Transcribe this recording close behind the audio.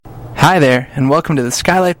Hi there, and welcome to the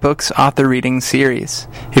Skylight Books Author Reading Series.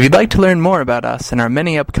 If you'd like to learn more about us and our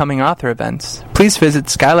many upcoming author events, please visit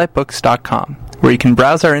skylightbooks.com, where you can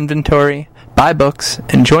browse our inventory, buy books,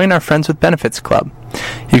 and join our Friends with Benefits Club.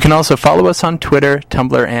 You can also follow us on Twitter,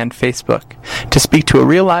 Tumblr, and Facebook. To speak to a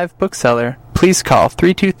real live bookseller, please call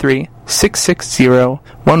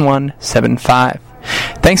 323-660-1175.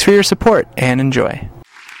 Thanks for your support, and enjoy.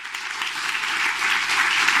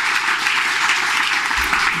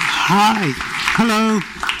 Hi. Hello.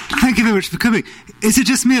 Thank you very much for coming. Is it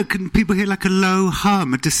just me, or can people hear like a low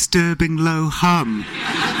hum, a disturbing low hum?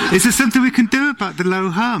 Is there something we can do about the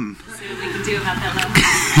low hum? We can do about that low hum.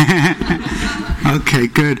 Okay,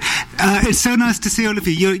 good. It's so nice to see all of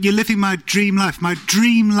you. You're living my dream life. My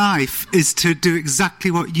dream life is to do exactly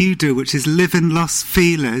what you do, which is live in Los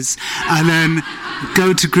Feliz and then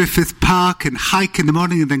go to Griffith Park and hike in the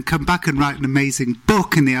morning and then come back and write an amazing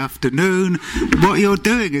book in the afternoon. What you're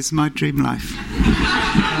doing is my dream life.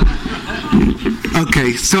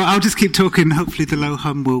 Okay, so I'll just keep talking. Hopefully the low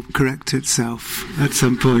hum will correct itself at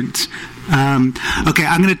some point. Okay,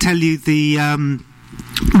 I'm going to tell you the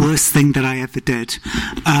worst thing that I ever did.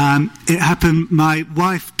 It happened, my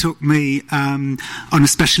wife took me on a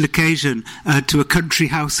special occasion to a country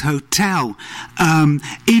house hotel.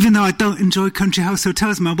 Even though I don't enjoy country house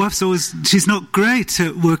hotels, my wife's she's not great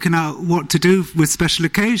at working out what to do with special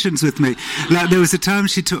occasions with me. Like there was a time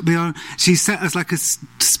she took me on, she set us like a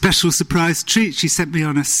special surprise treat. She sent me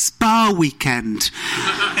on a spa weekend,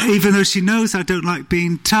 even though she knows I don't like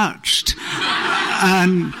being touched.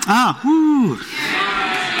 And,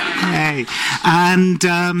 Yay. And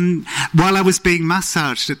while I was being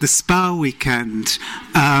massaged at the spa weekend,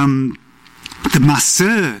 the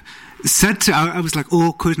masseur said to, I was like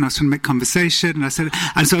awkward and I was trying to make conversation, and so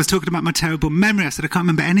I was talking about my terrible memory. I said, I can't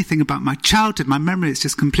remember anything about my childhood. My memory is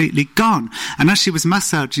just completely gone. And as she was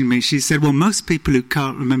massaging me, she said, well, most people who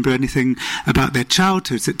can't remember anything about their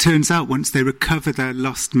childhoods, it turns out once they recover their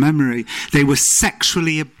lost memory, they were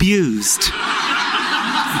sexually abused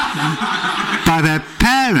by their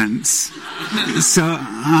parents. So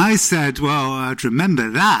I said, well, I'd remember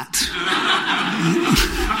that.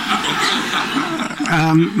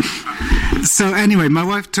 So anyway, my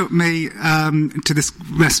wife took me to this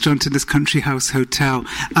restaurant in this country house hotel,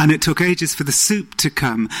 and it took ages for the soup to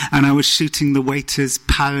come, and I was shooting the waiter's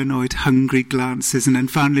paranoid, hungry glances, and then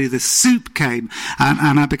finally the soup came,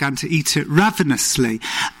 and I began to eat it ravenously,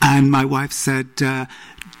 and my wife said,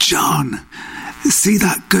 John, see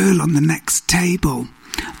that girl on the next table?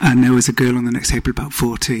 And there was a girl on the next table, about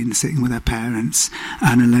 14, sitting with her parents,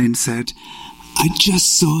 and Elaine said, I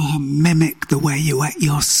just saw her mimic the way you ate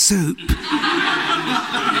your soup. And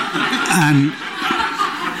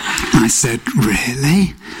I said,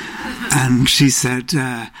 really? And she said,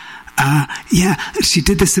 yeah, she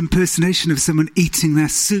did this impersonation of someone eating their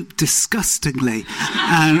soup disgustingly.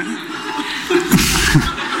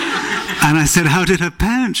 And I said, how did her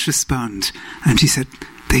parents respond? And she said,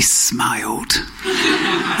 they smiled.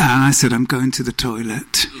 And I said, I'm going to the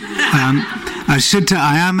toilet.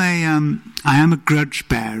 I am a grudge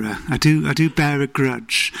bearer. I do bear a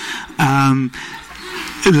grudge.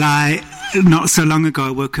 Not so long ago,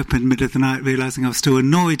 I woke up in the middle of the night realising I was still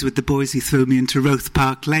annoyed with the boys who threw me into Roath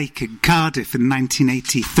Park Lake in Cardiff in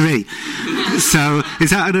 1983. So,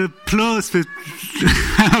 is that an applause for...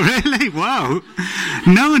 Oh, really? Wow.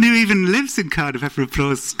 No one who even lives in Cardiff ever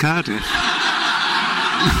applauds Cardiff.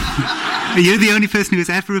 Are you the only person who has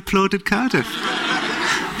ever applauded Cardiff?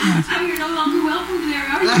 So you're no longer welcome there,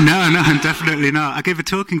 are you? No, definitely not. I gave a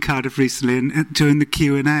talk in Cardiff recently, and during the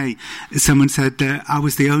Q&A, someone said that I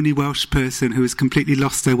was the only Welsh person who has completely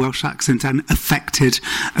lost their Welsh accent and affected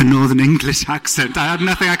a Northern English accent. I had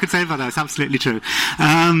nothing I could say about that. It's absolutely true.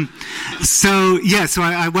 So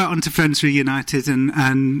I went on to Friends Reunited,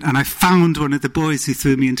 and I found one of the boys who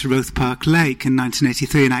threw me into Roath Park Lake in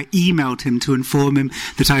 1983, and I emailed him to inform him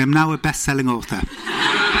that I am now a best-selling author.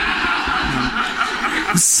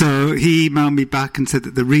 So he emailed me back and said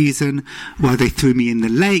that the reason why they threw me in the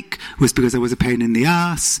lake was because I was a pain in the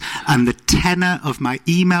arse, and the tenor of my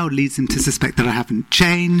email leads him to suspect that I haven't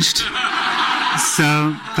changed.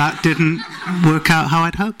 So that didn't work out how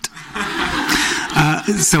I'd hoped.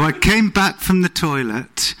 So I came back from the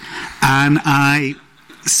toilet and I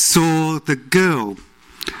saw the girl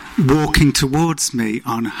walking towards me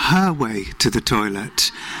on her way to the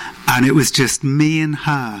toilet, and it was just me and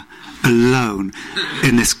her alone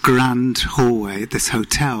in this grand hallway at this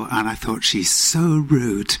hotel, and I thought, she's so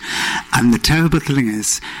rude. And the terrible thing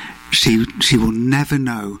is, she will never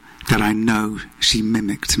know that I know she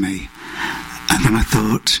mimicked me. And then I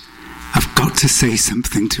thought, I've got to say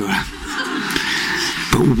something to her.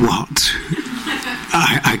 But what?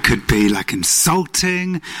 I could be like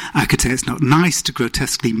insulting. I could say it's not nice to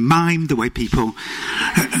grotesquely mime the way people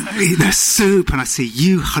eat their soup, and I see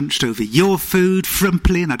you hunched over your food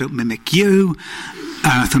frumpily and I don't mimic you.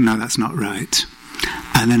 And I thought, no, that's not right.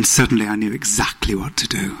 And then suddenly I knew exactly what to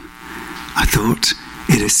do. I thought,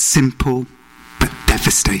 it is simple but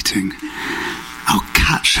devastating. I'll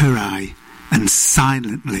catch her eye and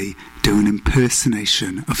silently do an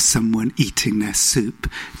impersonation of someone eating their soup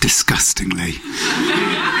disgustingly.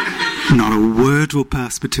 Not a word will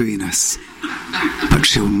pass between us, but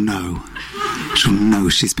she'll know. She'll know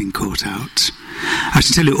she's been caught out. I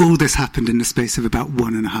should tell you, all this happened in the space of about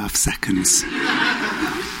 1.5 seconds.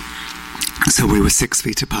 So we were 6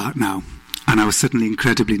 feet apart now. And I was suddenly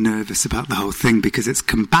incredibly nervous about the whole thing because it's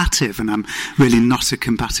combative and I'm really not a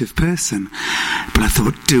combative person. But I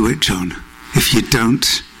thought, do it, John. If you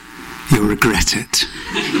don't, you'll regret it.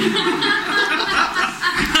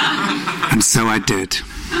 And so I did.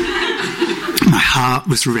 My heart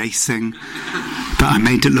was racing, but I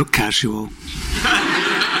made it look casual.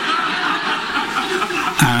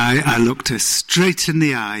 And I looked her straight in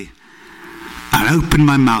the eye. I opened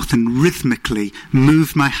my mouth and rhythmically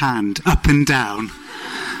moved my hand up and down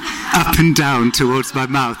towards my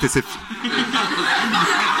mouth as if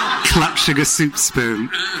clutching a soup spoon.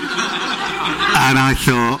 And I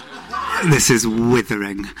thought, this is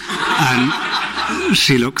withering. And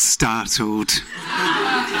she looked startled.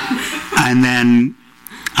 And then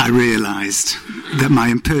I realised that my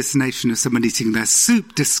impersonation of someone eating their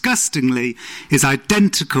soup disgustingly is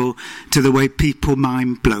identical to the way people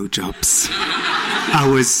mime blowjobs.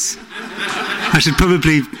 I should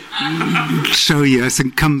probably show you, it's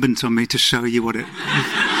incumbent on me to show you what it...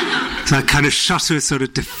 So I kind of shot her a sort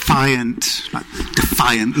of defiant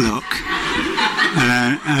look.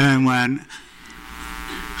 And then went...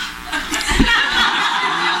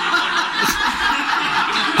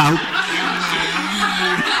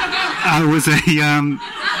 I was a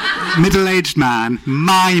middle-aged man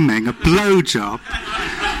miming a blowjob.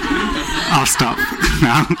 I'll stop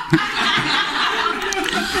now.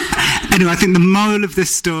 Anyway, I think the moral of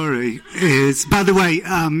this story is... By the way,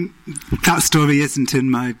 that story isn't in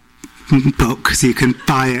my book, so you can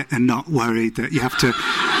buy it and not worry that you have to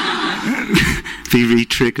be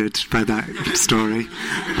re-triggered by that story.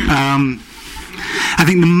 I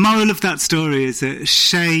think the moral of that story is that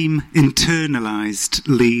shame internalised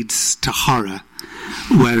leads to horror,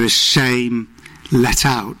 whereas shame let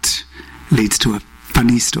out leads to a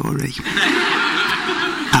funny story.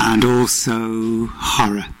 And also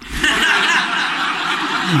horror.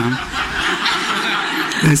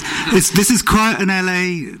 This is quite an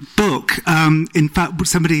LA book. In fact,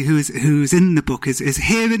 somebody who's in the book is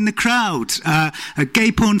here in the crowd. A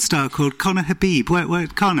gay porn star called Connor Habib. Where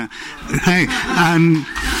Connor? Hey,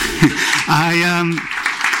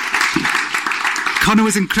 Connor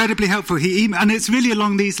was incredibly helpful. And it's really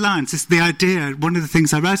along these lines. It's the idea. One of the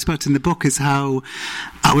things I write about in the book is how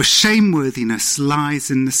our shameworthiness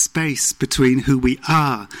lies in the space between who we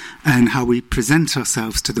are and how we present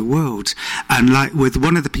ourselves to the world. And like with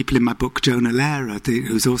one of the people in my book, Jonah Lehrer,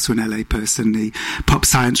 who's also an LA person, the pop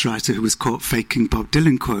science writer who was caught faking Bob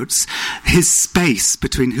Dylan quotes, his space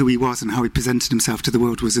between who he was and how he presented himself to the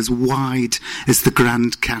world was as wide as the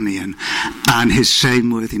Grand Canyon. And his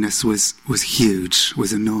shameworthiness was huge,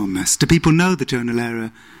 was enormous. Do people know the Jonah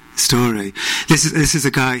Lehrer story? This is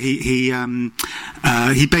a guy. He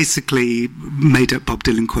basically made up Bob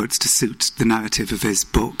Dylan quotes to suit the narrative of his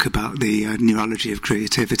book about the neurology of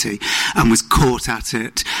creativity, and was caught at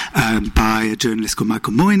it by a journalist called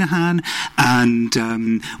Michael Moynihan. And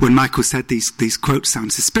when Michael said these quotes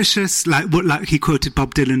sound suspicious, like he quoted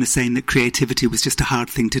Bob Dylan as saying that creativity was just a hard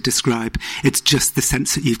thing to describe. It's just the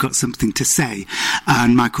sense that you've got something to say.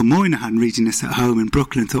 And Michael Moynihan, reading this at home in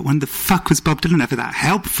Brooklyn, thought, when the fuck was Bob Dylan ever that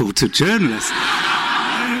helpful to journalists?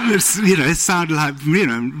 It sounded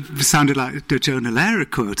like the Jonah Lehrer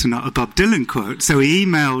quote and not a Bob Dylan quote. So he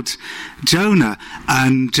emailed Jonah,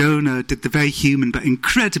 and Jonah did the very human but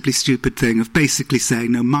incredibly stupid thing of basically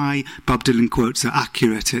saying, no, my Bob Dylan quotes are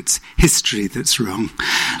accurate, it's history that's wrong.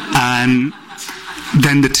 And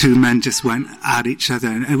then the two men just went at each other,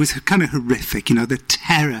 and it was kind of horrific, the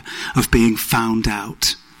terror of being found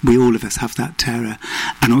out. All of us have that terror,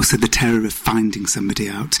 and also the terror of finding somebody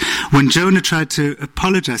out. When Jonah tried to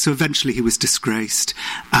apologise, so eventually he was disgraced,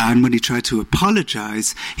 and when he tried to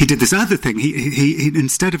apologise, he did this other thing. He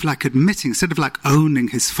instead of admitting, instead of owning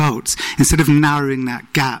his faults, instead of narrowing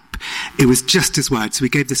that gap, it was just as wide. So he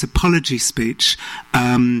gave this apology speech,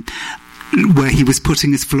 where he was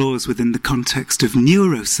putting his flaws within the context of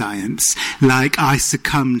neuroscience, like I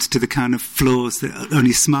succumbed to the kind of flaws that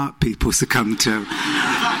only smart people succumb to.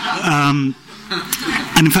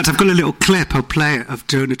 And in fact, I've got a little clip, I'll play it, of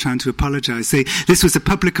Jonah trying to apologise. This was a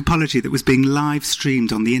public apology that was being live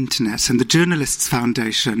streamed on the internet, and the Journalists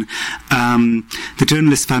Foundation, that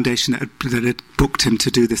had booked him to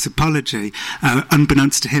do this apology,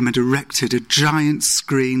 unbeknownst to him, had erected a giant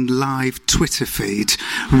screen live Twitter feed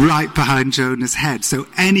right behind Jonah's head. So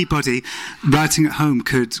anybody writing at home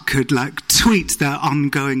could like tweet their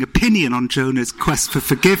ongoing opinion on Jonah's quest for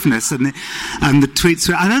forgiveness, and the tweets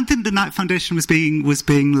were. I don't think the Knight Foundation was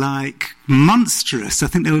being like monstrous. I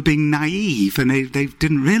think they were being naive, and they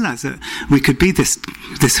didn't realise that we could be this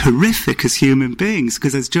horrific as human beings.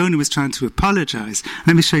 Because as Jonah was trying to apologise,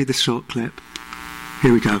 let me show you this short clip.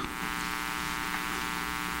 Here we go.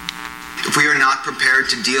 If we are not prepared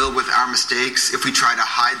to deal with our mistakes, if we try to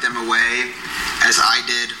hide them away, as I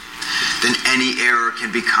did, then any error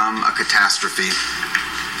can become a catastrophe.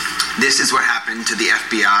 This is what happened to the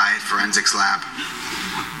FBI forensics lab.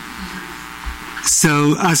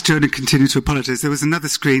 So, as Jonah continued to apologise, there was another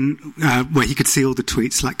screen where he could see all the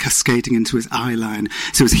tweets like cascading into his eye line.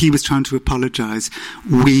 So as he was trying to apologise,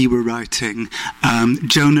 we were writing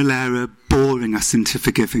Jonah Lehrer boring us into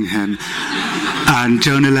forgiving him. And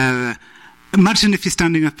Jonah Lehrer, imagine if you're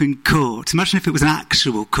standing up in court, imagine if it was an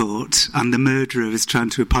actual court and the murderer is trying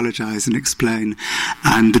to apologise and explain,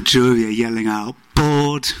 and the jury are yelling out,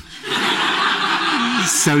 bored,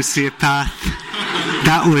 sociopath.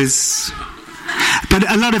 That was... But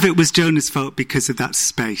a lot of it was Jonah's fault because of that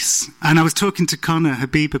space. And I was talking to Connor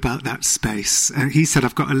Habib about that space. He said,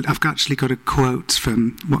 I've actually got a quote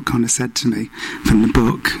from what Connor said to me from the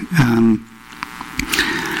book.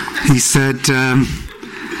 He said,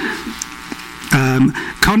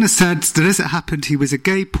 Connor said that as it happened, he was a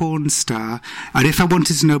gay porn star, and if I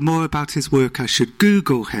wanted to know more about his work, I should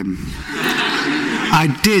Google him. I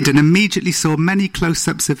did, and immediately saw many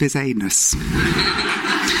close-ups of his anus.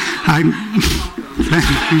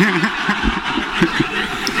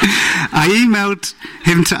 I emailed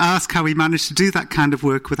him to ask how he managed to do that kind of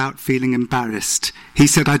work without feeling embarrassed. He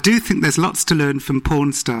said, I do think there's lots to learn from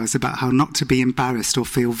porn stars about how not to be embarrassed or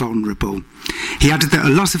feel vulnerable. He added that a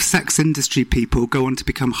lot of sex industry people go on to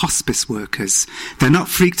become hospice workers. They're not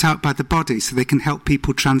freaked out by the body, so they can help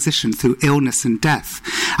people transition through illness and death.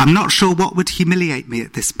 I'm not sure what would humiliate me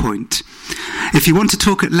at this point. If you want to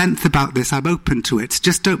talk at length about this, I'm open to it.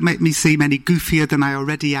 Just don't make me seem any goofier than I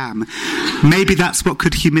already am. Maybe that's what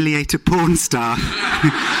could humiliate a porn star.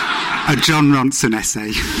 A JON RONSON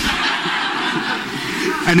essay.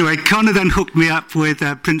 Anyway, Connor then hooked me up with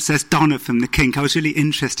Princess Donna from The Kink. I was really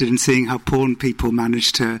interested in seeing how porn people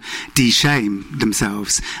manage to de-shame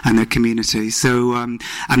themselves and their community. So, and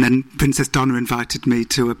then Princess Donna invited me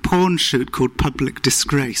to a porn shoot called Public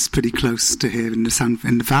Disgrace, pretty close to here in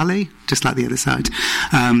the Valley, just like the other side.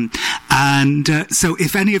 So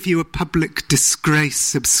if any of you are Public Disgrace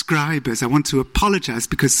subscribers, I want to apologise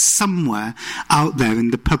because somewhere out there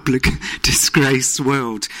in the Public Disgrace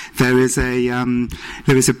world there is a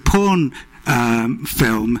porn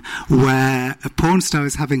film where a porn star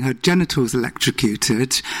is having her genitals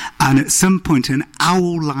electrocuted, and at some point an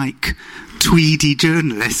owl-like tweedy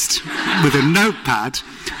journalist with a notepad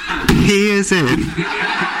peers in,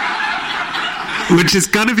 which has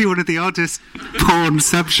got to be one of the oddest porn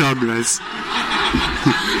subgenres.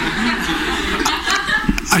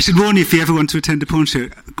 I should warn you, if you ever want to attend a porn show,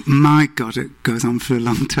 my God, it goes on for a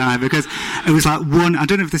long time, because it was like I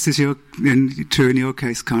don't know if this is true in your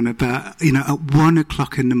case, Connor, but, at 1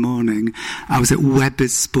 o'clock in the morning, I was at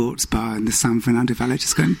Weber's Sports Bar in the San Fernando Valley,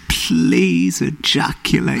 just going, please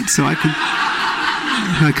ejaculate so I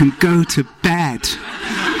can go to bed.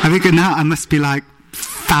 I think now I must be like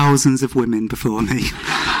thousands of women before me.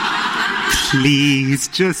 Please,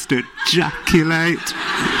 just ejaculate.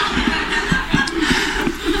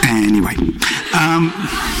 Anyway,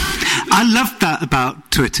 I love that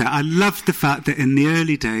about Twitter. I love the fact that in the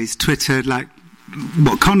early days, Twitter, like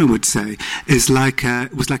what Connor would say, was like a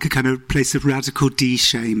kind of place of radical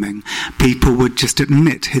de-shaming. People would just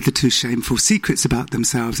admit hitherto shameful secrets about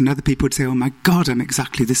themselves, and other people would say, "Oh my God, I'm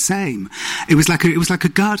exactly the same." It was like a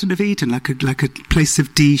Garden of Eden, like a place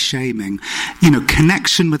of de-shaming.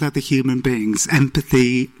 Connection with other human beings,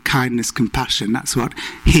 empathy, kindness, compassion. That's what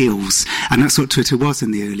heals, and that's what Twitter was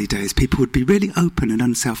in the early days. People would be really open and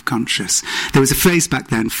unself-conscious. There was a phrase back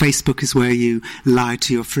then: Facebook is where you lie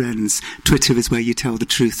to your friends. Twitter is where you tell the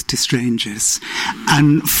truth to strangers.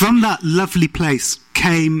 And from that lovely place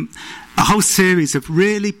came a whole series of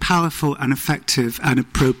really powerful and effective and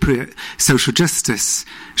appropriate social justice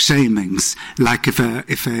shamings, like if a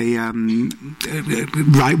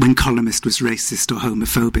right-wing columnist was racist or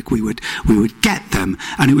homophobic, we would get them,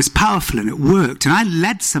 and it was powerful and it worked. And I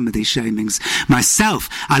led some of these shamings myself.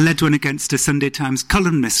 I led one against a Sunday Times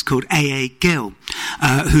columnist called A.A. Gill,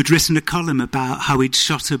 who'd written a column about how he'd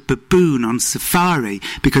shot a baboon on safari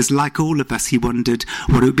because, like all of us, he wondered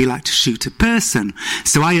what it would be like to shoot a person.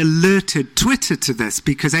 So I alerted Twitter to this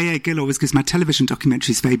because A.A. Gill always gives my television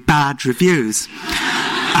documentaries very bad reviews.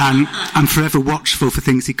 And I'm forever watchful for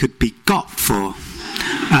things he could be got for.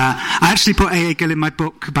 I actually put A.A. Gill in my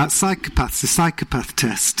book about psychopaths, the psychopath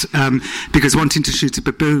test, because wanting to shoot a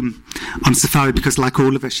baboon on safari because, like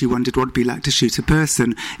all of us, you wondered what it would be like to shoot a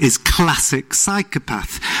person is classic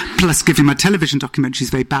psychopath. Plus, giving my television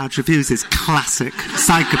documentaries very bad reviews is classic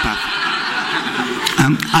psychopath.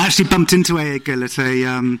 I actually bumped into A.A. Gill at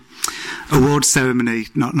a award ceremony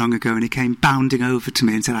not long ago, and he came bounding over to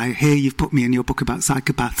me and said, I hear you've put me in your book about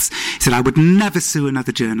psychopaths. He said, I would never sue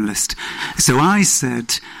another journalist. So I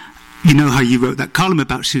said, you know how you wrote that column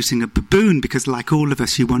about shooting a baboon because, like all of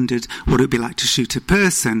us, you wondered what it would be like to shoot a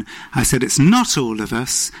person. I said, it's not all of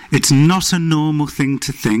us. It's not a normal thing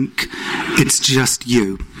to think. It's just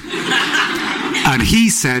you. And he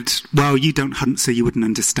said, well, you don't hunt, so you wouldn't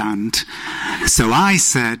understand. So I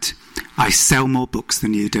said, I sell more books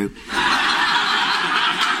than you do.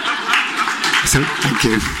 So, thank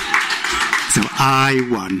you. So I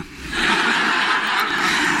won.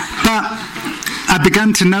 But I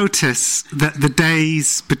began to notice that the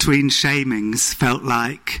days between shamings felt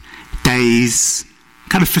like days,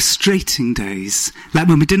 kind of frustrating days, like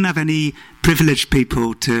when we didn't have any privileged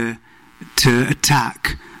people to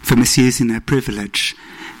attack for misusing their privilege.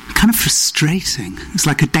 Kind of frustrating. It's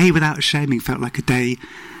like a day without a shaming felt like a day,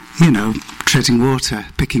 treading water,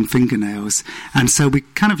 picking fingernails. And so we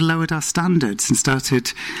kind of lowered our standards and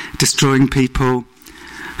started destroying people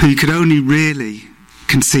who you could only really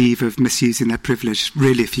conceive of misusing their privilege,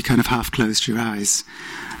 really, if you kind of half closed your eyes.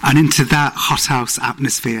 And into that hothouse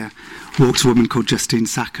atmosphere walked a woman called Justine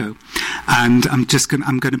Sacco. And I'm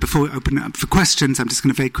going to, before we open it up for questions, I'm just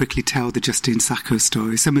going to very quickly tell the Justine Sacco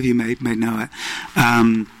story. Some of you may know it.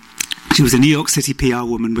 She was a New York City PR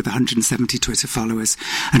woman with 170 Twitter followers,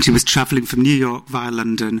 and she was travelling from New York via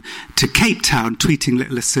London to Cape Town, tweeting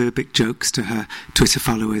little acerbic jokes to her Twitter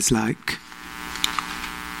followers like,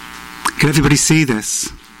 can everybody see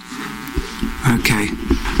this? Okay.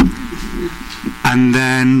 And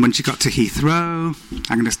then when she got to Heathrow,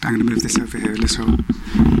 I'm going to move this over here a little.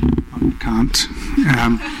 I can't.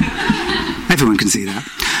 Everyone can see that.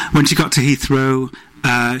 When she got to Heathrow,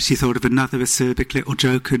 she thought of another acerbic little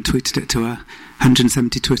joke and tweeted it to her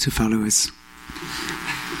 170 Twitter followers.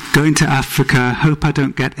 Going to Africa, hope I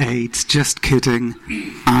don't get AIDS, just kidding,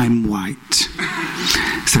 I'm white.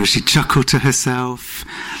 So she chuckled to herself,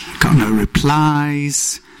 got no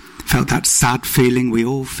replies, felt that sad feeling we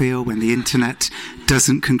all feel when the internet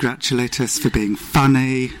doesn't congratulate us for being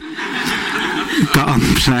funny, got on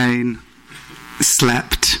the plane,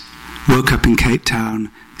 slept, woke up in Cape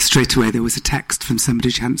Town. Straight away there was a text from somebody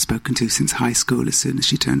she hadn't spoken to since high school as soon as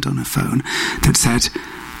she turned on her phone that said,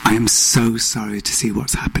 I am so sorry to see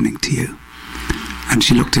what's happening to you. And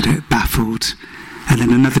she looked at it baffled. And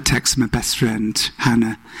then another text from her best friend,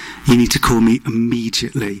 Hannah, you need to call me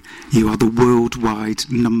immediately. You are the worldwide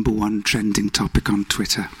 #1 trending topic on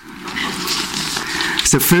Twitter.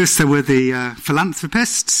 So first there were the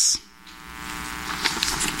philanthropists.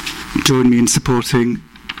 Joined me in supporting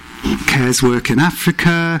CARE's work in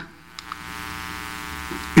Africa.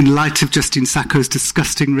 In light of Justine Sacco's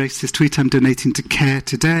disgusting racist tweet, I'm donating to CARE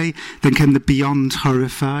today. Then came the beyond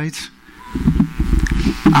horrified.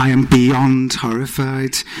 I am beyond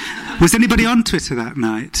horrified. Was anybody on Twitter that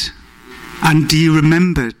night? And do you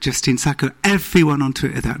remember Justine Sacco? Everyone on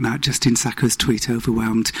Twitter that night, Justine Sacco's tweet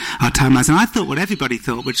overwhelmed our timelines. And I thought what everybody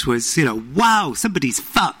thought, which was, wow, somebody's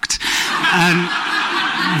fucked. And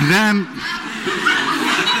then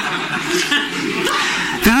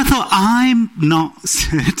I thought, I'm not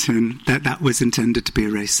certain that was intended to be a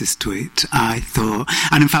racist tweet. I thought,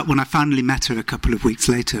 and in fact, when I finally met her a couple of weeks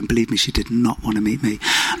later, and believe me, she did not want to meet me,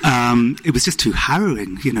 it was just too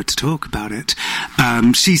harrowing, to talk about it.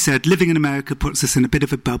 She said, living in America puts us in a bit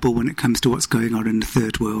of a bubble when it comes to what's going on in the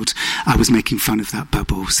third world. I was making fun of that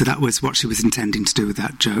bubble. So that was what she was intending to do with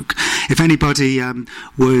that joke. If anybody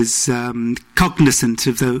was cognizant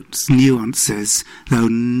of those nuances, though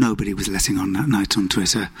nobody was letting on that night on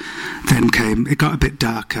Twitter, then it got a bit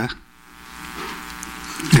darker.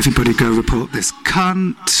 Everybody go report this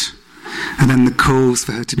cunt. And then the calls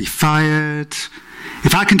for her to be fired.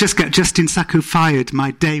 If I can just get Justin Sacco fired,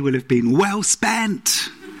 my day will have been well spent.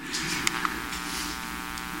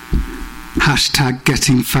 Hashtag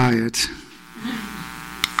getting fired.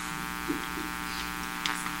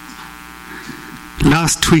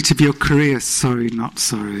 Last tweet of your career, sorry, not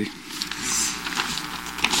sorry.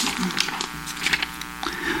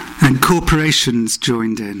 And corporations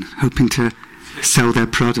joined in, hoping to sell their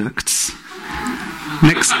products.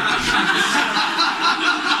 Next.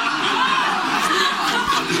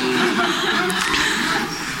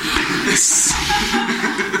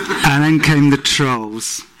 And then came the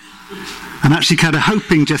trolls. I'm actually kind of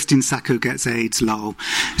hoping Justin Sacco gets AIDS, lol.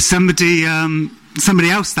 Somebody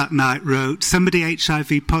else that night wrote, somebody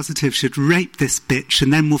HIV positive should rape this bitch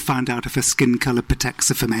and then we'll find out if her skin colour protects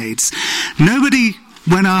her from AIDS. Nobody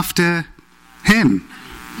went after him.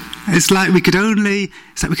 It's like we can only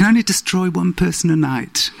destroy one person a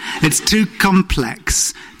night. It's too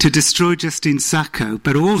complex to destroy Justine Sacco,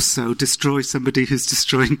 but also destroy somebody who's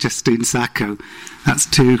destroying Justine Sacco. That's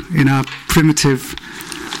too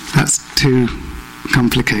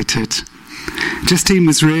complicated. Justine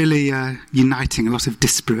was really uniting a lot of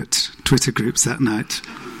disparate Twitter groups that night.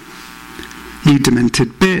 You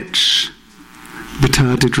demented bitch,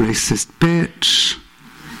 retarded racist bitch.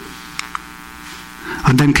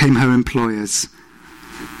 And then came her employers.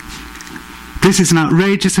 This is an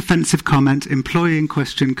outrageous, offensive comment. Employee in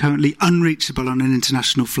question currently unreachable on an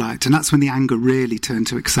international flight. And that's when the anger really turned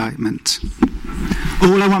to excitement.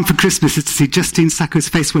 All I want for Christmas is to see Justine Sacco's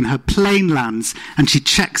face when her plane lands and she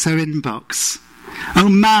checks her inbox. Oh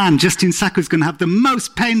man, Justine Sacco's going to have the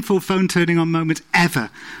most painful phone turning on moment ever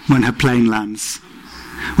when her plane lands.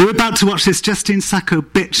 We're about to watch this Justine Sacco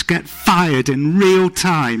bitch get fired in real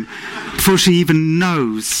time before she even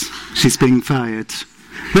knows she's being fired.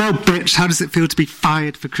 Well, bitch, how does it feel to be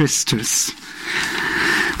fired for Christus?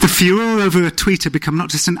 The furore over a tweet had become not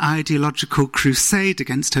just an ideological crusade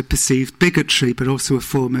against her perceived bigotry, but also a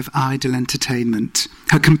form of idle entertainment.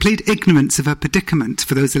 Her complete ignorance of her predicament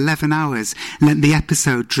for those 11 hours lent the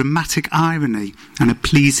episode dramatic irony and a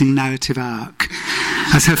pleasing narrative arc.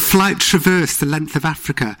 As her flight traversed the length of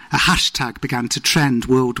Africa, a hashtag began to trend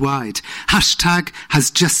worldwide. Hashtag has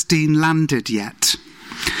Justine landed yet?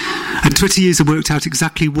 A Twitter user worked out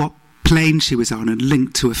exactly what plane she was on and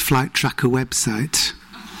linked to a flight tracker website.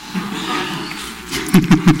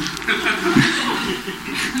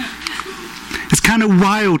 It's kind of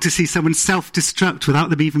wild to see someone self-destruct without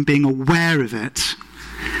them even being aware of it.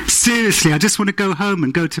 Seriously, I just want to go home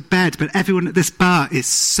and go to bed, but everyone at this bar is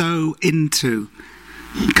so into.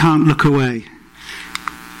 Can't look away.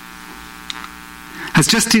 Has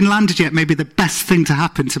Justine landed yet? Maybe the best thing to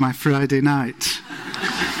happen to my Friday night.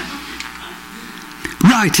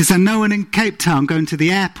 Right, is there no one in Cape Town going to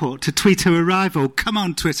the airport to tweet her arrival? Come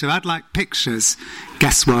on, Twitter, I'd like pictures.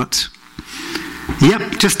 Guess what?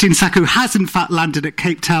 Yep, Justine Sacco has in fact landed at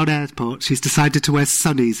Cape Town Airport. She's decided to wear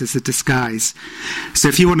sunnies as a disguise. So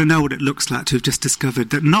if you want to know what it looks like to have just discovered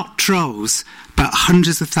that not trolls, but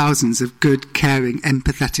hundreds of thousands of good, caring,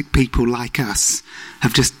 empathetic people like us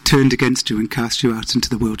have just turned against you and cast you out into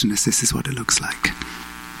the wilderness, this is what it looks like.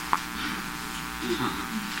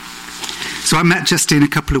 So I met Justine a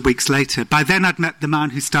couple of weeks later. By then I'd met the man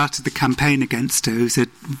who started the campaign against her, who's a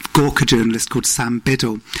Gawker journalist called Sam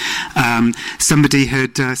Biddle. Somebody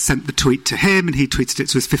had sent the tweet to him, and he tweeted it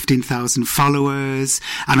to his 15,000 followers.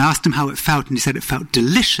 And I asked him how it felt, and he said it felt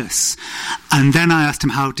delicious. And then I asked him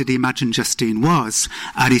how did he imagine Justine was,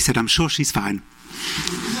 and he said, I'm sure she's fine.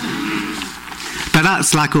 But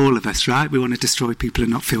that's like all of us, right? We want to destroy people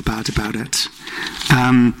and not feel bad about it.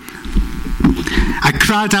 I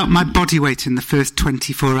cried out my body weight in the first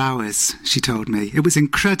 24 hours, she told me. It was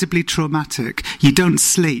incredibly traumatic. You don't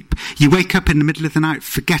sleep. You wake up in the middle of the night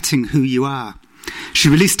forgetting who you are. She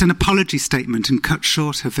released an apology statement and cut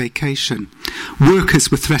short her vacation.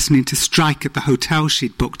 Workers were threatening to strike at the hotel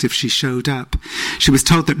she'd booked if she showed up. She was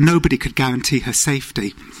told that nobody could guarantee her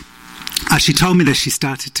safety. As she told me this, she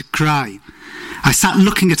started to cry. I sat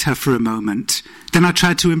looking at her for a moment. Then I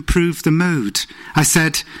tried to improve the mood. I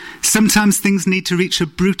said, sometimes things need to reach a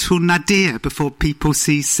brutal nadir before people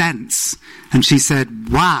see sense. And she said,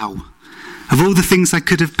 wow. Of all the things I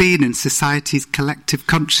could have been in society's collective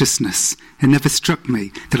consciousness, it never struck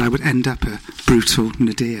me that I would end up a brutal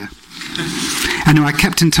nadir. Anyway, I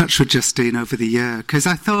kept in touch with Justine over the year because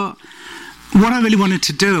I thought, what I really wanted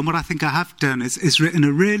to do, and what I think I have done, is written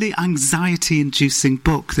a really anxiety-inducing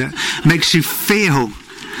book that makes you feel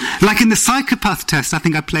Like in the psychopath test, I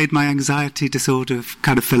think I played my anxiety disorder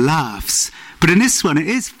kind of for laughs. But in this one, it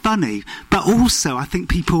is funny. But also, I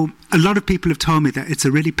think a lot of people have told me that it's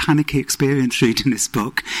a really panicky experience reading this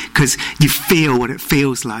book, because you feel what it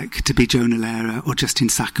feels like to be Jonah Lehrer or Justine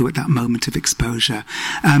Sacco at that moment of exposure.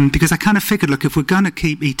 Because I kind of figured, look, if we're going to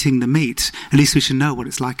keep eating the meat, at least we should know what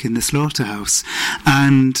it's like in the slaughterhouse.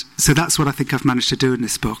 And so that's what I think I've managed to do in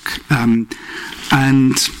this book. And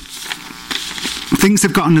things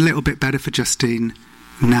have gotten a little bit better for Justine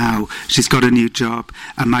now. She's got a new job,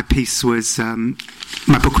 and my piece was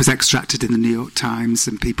my book was extracted in the New York Times,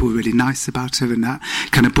 and people were really nice about her, and that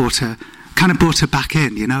kind of brought her back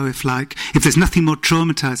in. You know, if there's nothing more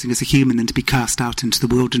traumatizing as a human than to be cast out into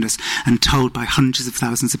the wilderness and told by hundreds of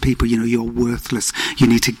thousands of people, you know, you're worthless, you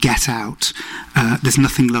need to get out, there's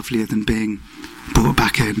nothing lovelier than being brought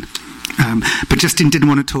back in. But Justine didn't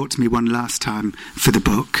want to talk to me one last time for the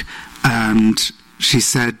book, and she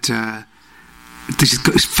said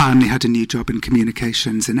she's finally had a new job in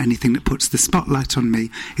communications, and anything that puts the spotlight on me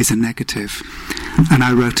is a negative. And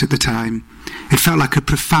I wrote at the time, it felt like a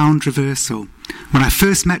profound reversal. When I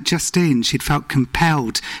first met Justine, she'd felt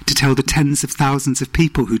compelled to tell the tens of thousands of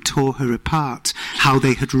people who tore her apart how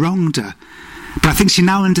they had wronged her. But I think she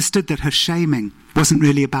now understood that her shaming wasn't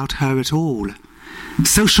really about her at all.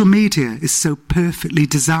 Social media is so perfectly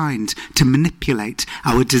designed to manipulate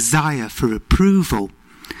our desire for approval.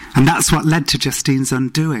 And that's what led to Justine's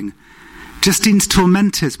undoing. Justine's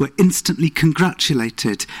tormentors were instantly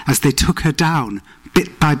congratulated as they took her down,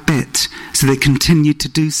 bit by bit, so they continued to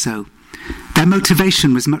do so. Their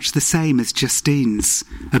motivation was much the same as Justine's,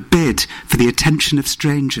 a bid for the attention of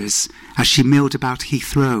strangers as she milled about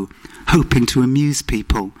Heathrow, hoping to amuse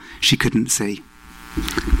people she couldn't see.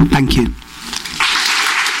 Thank you.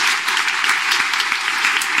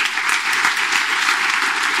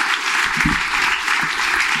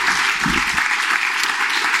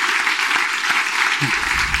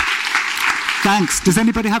 Thanks. Does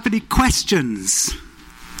anybody have any questions?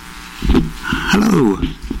 Hello. You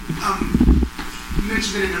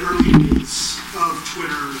mentioned that in the early days of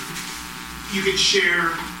Twitter, you could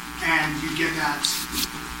share and you get that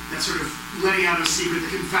sort of letting out of secret,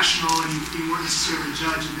 the confessional, and you weren't necessarily a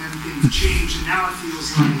judge, and then things changed, and now it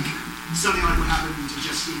feels like something like what happened to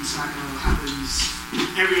Justine Sacco happens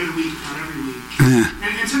every other week, not every week. Yeah.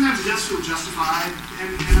 And sometimes it does feel justified,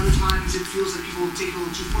 and other times it feels that people take it a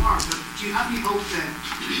little too far. But do you have any hope that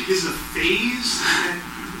this is a phase that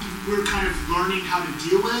we're kind of learning how to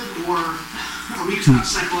deal with, or are we just not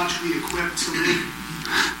psychologically equipped to live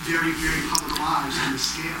very, very public lives on this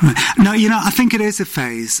scale? No, I think it is a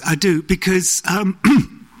phase. I do, because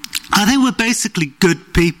I think we're basically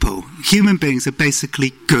good people. Human beings are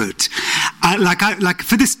basically good. Like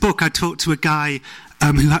for this book, I talked to a guy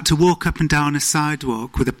who had to walk up and down a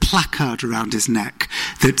sidewalk with a placard around his neck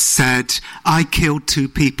that said, "I killed 2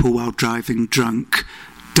 people while driving drunk.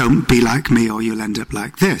 Don't be like me or you'll end up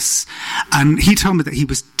like this." And he told me that he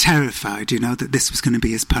was terrified, that this was going to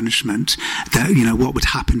be his punishment, that, what would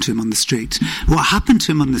happen to him on the street. What happened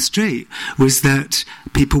to him on the street was that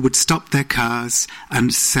people would stop their cars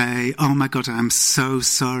and say, "Oh my God, I'm so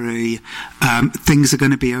sorry. Things are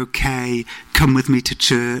going to be okay. Come with me to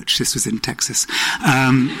church." This was in Texas.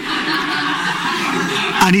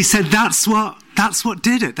 And he said that's what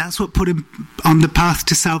did it. That's what put him on the path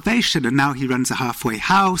to salvation. And now he runs a halfway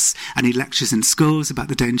house and he lectures in schools about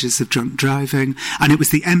the dangers of drunk driving. And it was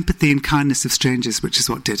the empathy and kindness of strangers which is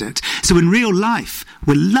what did it. So in real life,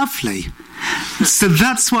 we're lovely. So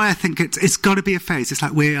that's why I think it's got to be a phase. It's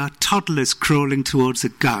like we are toddlers crawling towards a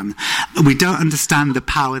gun. We don't understand the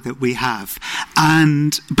power that we have.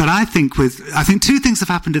 But I think 2 things have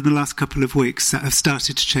happened in the last couple of weeks that have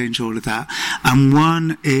started to change all of that. And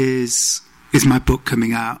one is my book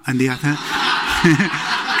coming out, and the other...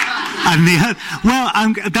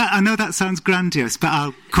 I know that sounds grandiose, but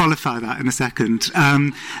I'll qualify that in a second.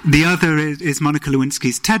 The other is Monica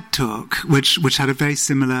Lewinsky's TED Talk, which had a very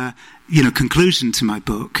similar, conclusion to my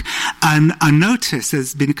book. And I noticed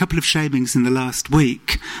there's been a couple of shamings in the last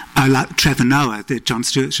week, like Trevor Noah, the Jon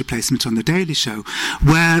Stewart's replacement on The Daily Show,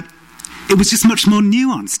 where it was just much more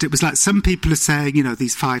nuanced. It was like some people are saying,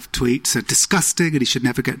 these 5 tweets are disgusting and he should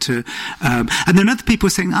never get to... and then other people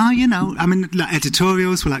were saying, like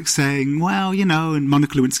editorials were like saying, well, in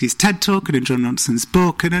Monica Lewinsky's TED Talk and in Jon Ronson's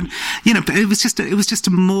book, and then, but it was just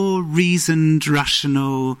a more reasoned,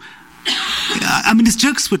 rational... his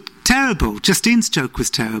jokes were terrible. Justine's joke was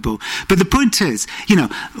terrible. But the point is,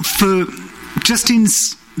 for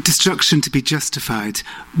Justine's destruction to be justified,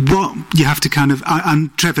 what you have to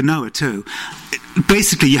and Trevor Noah too,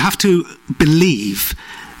 basically you have to believe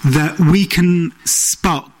that we can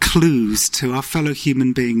spot clues to our fellow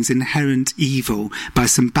human beings' inherent evil by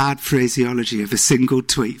some bad phraseology of a single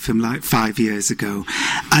tweet from like 5 years ago.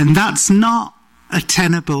 And that's not a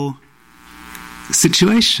tenable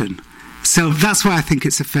situation. So that's why I think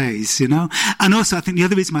it's a phase, you know. And also, I think the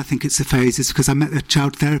other reason why I think it's a phase is because I met a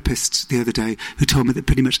child therapist the other day who told me that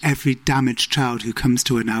pretty much every damaged child who comes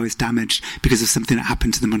to her now is damaged because of something that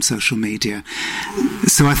happened to them on social media.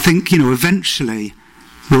 So I think, you know, eventually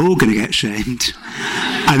we're all going to get shamed,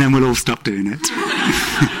 and then we'll all stop doing it.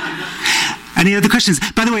 Any other questions?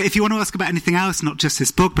 By the way, if you want to ask about anything else, not just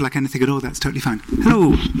this book, but like anything at all, that's totally fine.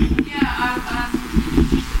 Hello. Yeah,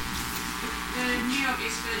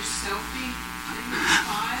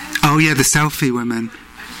 Oh yeah, the selfie women.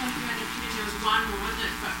 I just wanted to know if there was one woman that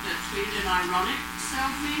tweeted an ironic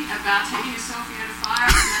selfie about taking a selfie at a fire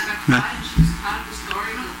and then backfired, and she was part of the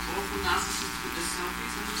story of the awful narcissist with the selfies.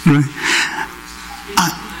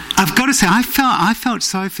 I've got to say, I felt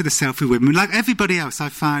sorry for the selfie women. Like everybody else, I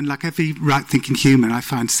find, like every right-thinking human, I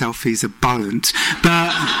find selfies abhorrent.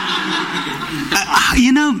 But,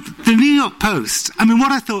 you know, the New York Post, I mean,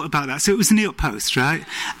 what I thought about that, so it was the New York Post, right?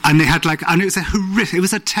 And they had like, and it was a horrific, it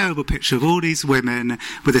was a terrible picture of all these women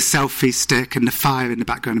with a selfie stick and the fire in the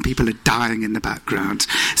background and people are dying in the background.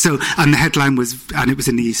 So, and the headline was, and it was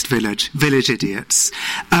in the East Village Idiots.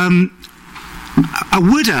 I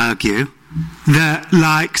would argue that,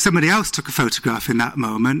 like, somebody else took a photograph in that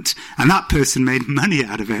moment and that person made money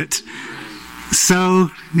out of it.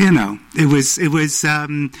 So, you know, it was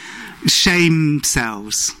shame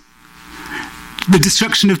sells. The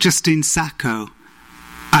destruction of Justine Sacco,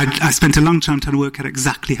 I spent a long time trying to work out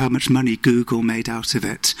exactly how much money Google made out of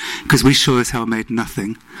it, because we sure as hell made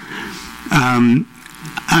nothing. And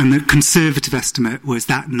the conservative estimate was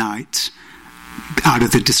that night, out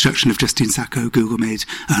of the destruction of Justine Sacco, Google made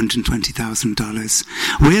 $120,000.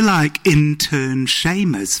 We're like intern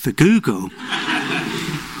shamers for Google.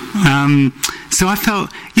 So I felt,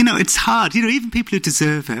 you know, it's hard. You know, even people who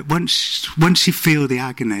deserve it, once you feel the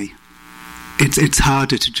agony, it's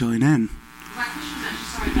harder to join in. My question was actually,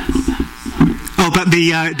 sorry about the stuff. Oh, but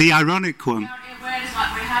the ironic one. Where is, like,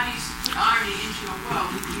 how do you put irony into your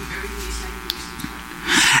world if you everything you say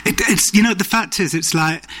It's, you know, the fact is, it's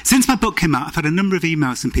like, since my book came out, I've had a number of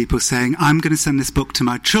emails from people saying, I'm going to send this book to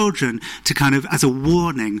my children to kind of, as a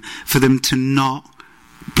warning for them to not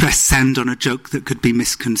press send on a joke that could be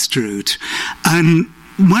misconstrued. And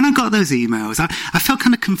when I got those emails, I felt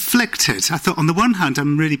kind of conflicted. I thought, on the one hand,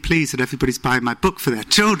 I'm really pleased that everybody's buying my book for their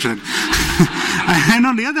children. And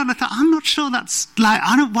on the other hand, I thought, I'm not sure that's, like,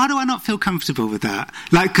 why do I not feel comfortable with that?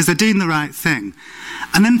 Like, because they're doing the right thing.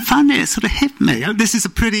 And then finally it sort of hit me. This is a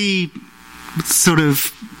pretty sort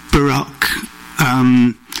of baroque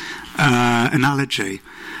analogy.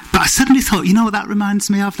 But I suddenly thought, you know what that reminds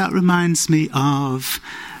me of? That reminds me of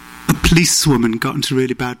a policewoman got into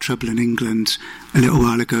really bad trouble in England a little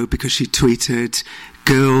while ago because she tweeted,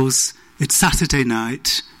 "Girls, it's Saturday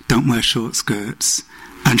night, don't wear short skirts."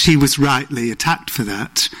 And she was rightly attacked for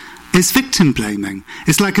that. It's victim blaming.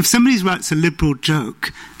 It's like if somebody writes a liberal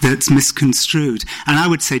joke that's misconstrued, and I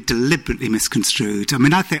would say deliberately misconstrued. I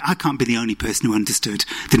mean, I think I can't be the only person who understood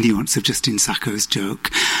the nuance of Justine Sacco's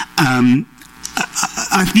joke.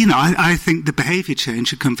 I think the behaviour change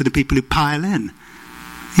should come for the people who pile in.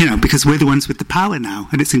 You know, because we're the ones with the power now,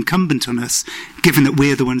 and it's incumbent on us, given that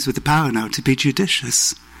we're the ones with the power now, to be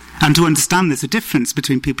judicious. And to understand there's a difference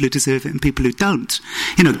between people who deserve it and people who don't.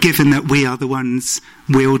 You know, given that we are the ones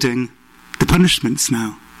wielding the punishments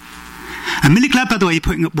now. I'm really glad, by the way, you're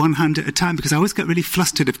putting up one hand at a time, because I always get really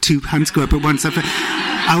flustered if two hands go up at once.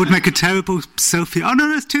 I would make a terrible Sophie. Oh, no,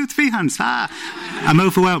 there's 2, 3 hands. I'm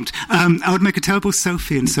overwhelmed. I would make a terrible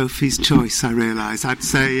Sophie in Sophie's Choice, I realise. I'd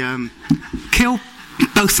say, kill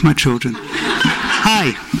both my children.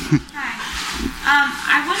 Hi.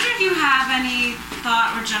 I wonder if you have any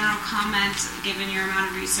thought or general comment, given your amount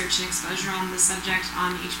of research and exposure on the subject,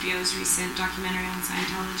 on HBO's recent documentary on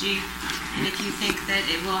Scientology, and if you think that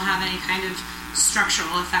it will have any kind of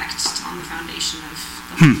structural effect on the foundation of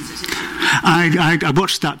the whole institution. I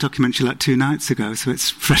watched that documentary like 2 nights ago, so it's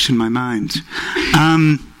fresh in my mind.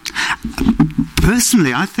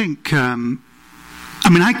 Personally, I think...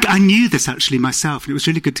 I knew this actually myself, and it was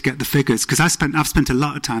really good to get the figures, because I've spent a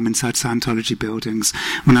lot of time inside Scientology buildings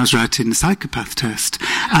when I was writing the psychopath test,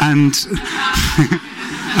 and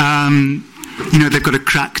they've got a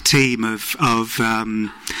crack team of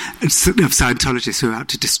Scientologists who are out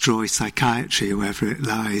to destroy psychiatry wherever it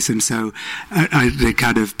lies, and so they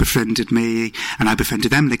kind of befriended me, and I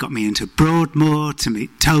befriended them. They got me into Broadmoor to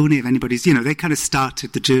meet Tony. If anybody's, they kind of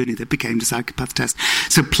started the journey that became the psychopath test.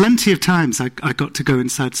 So plenty of times I got to go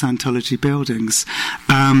inside Scientology buildings,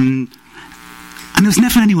 and there was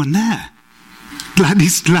never anyone there.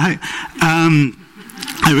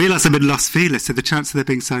 I realise I'm in Los Feliz, so the chance of there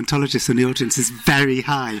being Scientologists in the audience is very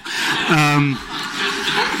high.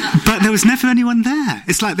 But there was never anyone there.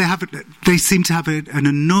 It's like they seem to have an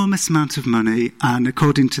enormous amount of money, and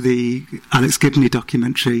according to the Alex Gibney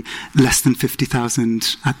documentary, less than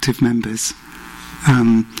 50,000 active members.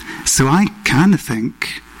 So I kind of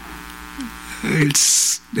think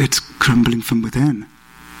it's crumbling from within.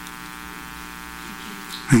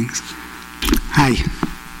 Thanks. Hi.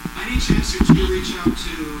 By any chance did you reach out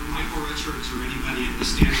to Michael Richards or anybody in the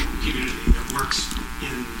stand-up community that works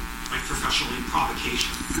in professional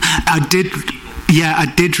provocation? I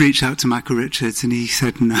did reach out to Michael Richards, and he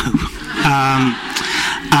said no.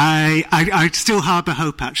 I still harbour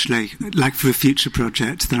hope, actually, for a future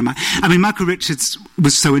project that I might. I mean, Michael Richards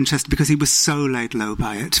was so interested because he was so laid low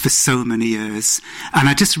by it for so many years, and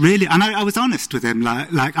I just really, and I was honest with him,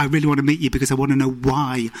 I really want to meet you because I want to know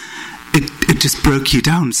why it just broke you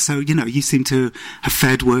down. So you seem to have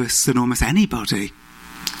fared worse than almost anybody,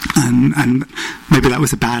 and maybe that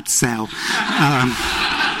was a bad sell.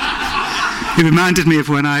 It reminded me of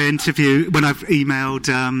when I've emailed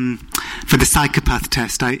for the psychopath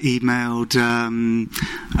test. I emailed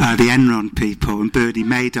the Enron people and Bernie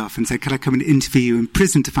Madoff and said, "Can I come and interview you in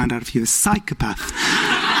prison to find out if you're a psychopath?"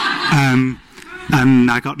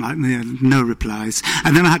 And I got no replies.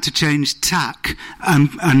 And then I had to change tack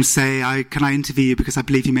and say, can I interview you because I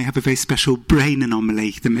believe you may have a very special brain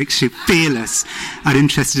anomaly that makes you fearless and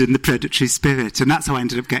interested in the predatory spirit. And that's how I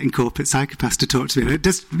ended up getting corporate psychopaths to talk to me. And it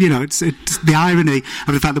just, it's the irony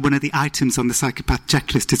of the fact that one of the items on the psychopath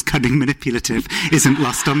checklist is cunning manipulative isn't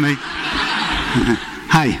lost on me.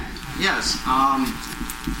 Hi. Yes.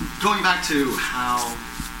 Going back to how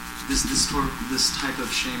this type of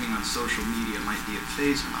shaming on social media might be a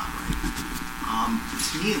phase or not, right?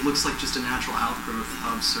 To me, it looks like just a natural outgrowth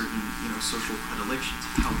of certain, social predilections,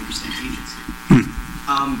 how we understand agency.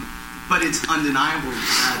 But it's undeniable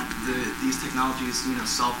that these technologies,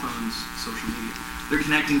 cell phones, social media, they're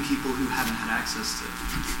connecting people who haven't had access to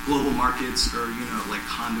global markets or,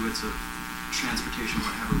 conduits of transportation,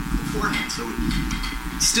 whatever, beforehand. So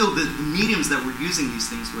still, the mediums that we're using these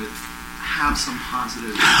things with have some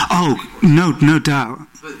positive. Oh, no doubt.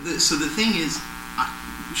 But so the thing is,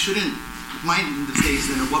 might the phase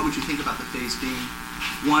then, or what would you think about the phase being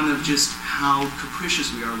one of just how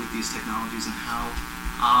capricious we are with these technologies and how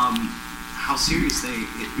serious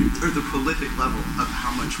or the prolific level of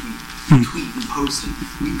how much we tweet and post and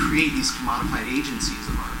we create these commodified agencies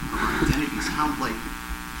of our identities. How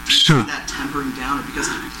Sure. That tempering down, because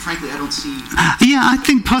frankly, I don't see. Yeah, I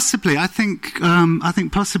think possibly. I think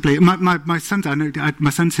possibly. My son, my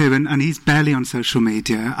son's here, and he's barely on social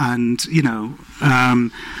media, and so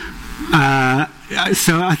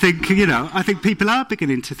I think I think people are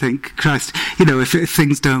beginning to think, Christ, if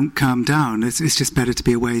things don't calm down, it's just better to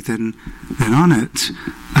be away than on it.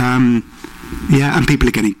 Yeah, and people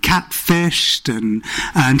are getting catfished, and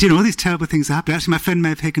all these terrible things are happening. Actually, my friend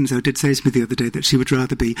Maeve Higgins, did say to me the other day that she would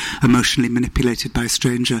rather be emotionally manipulated by a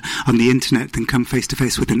stranger on the internet than come face to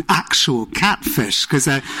face with an actual catfish, because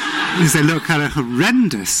they look kind of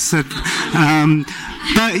horrendous.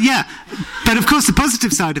 But of course, the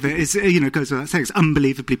positive side of it is, goes without saying, it's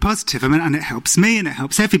unbelievably positive. I mean, and it helps me and it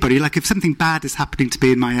helps everybody. Like, if something bad is happening to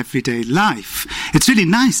me in my everyday life, it's really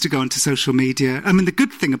nice to go onto social media. I mean, the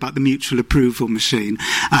good thing about the mutual approval machine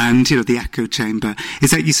and, the echo chamber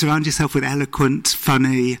is that you surround yourself with eloquent,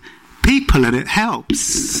 funny people, and it helps.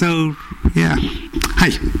 So, yeah. Hi.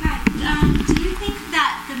 Hi. Do you think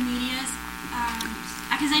that the media's,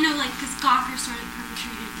 because I know, because Gawker sort of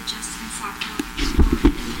perpetrated the Justice and Sacco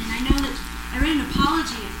story, and I know that I read an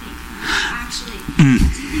apology, I think, actually. Do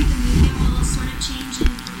you think the media will sort of change in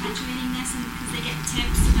perpetuating this, and because they get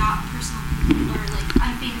tips about personal people or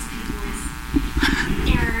unfamous people's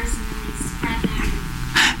errors, and then they spread them,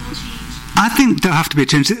 and they'll change? I think there'll have to be a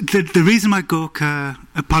change. The reason why Gorka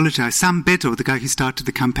apologised, Sam Biddle, the guy who started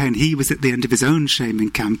the campaign, he was at the end of his own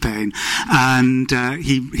shaming campaign, and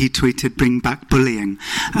he tweeted, "Bring back bullying,"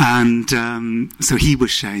 and so he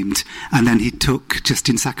was shamed, and then he took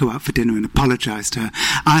Justine Sacco out for dinner and apologised to her.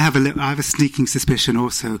 I have a sneaking suspicion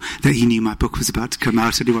also that he knew my book was about to come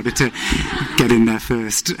out and he wanted to get in there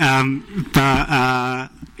first.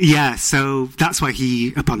 Yeah, so that's why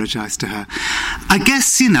he apologised to her. I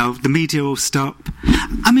guess, the media will stop.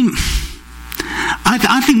 I mean,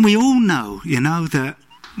 I think we all know,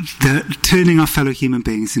 that turning our fellow human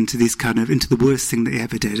beings into the worst thing that he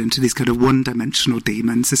ever did, into these kind of one-dimensional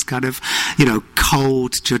demons, this kind of,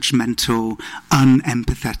 cold, judgmental,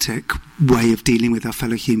 unempathetic way of dealing with our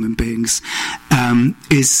fellow human beings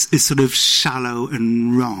is sort of shallow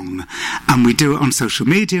and wrong. And we do it on social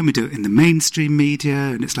media, and we do it in the mainstream media,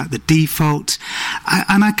 and it's like the default.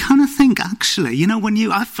 And I kind of think, actually,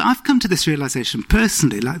 I've come to this realisation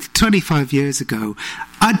personally, like 25 years ago,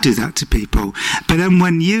 I'd do that to people. But then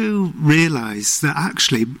when you realise that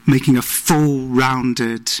actually making a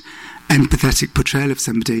full-rounded, empathetic portrayal of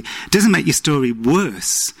somebody doesn't make your story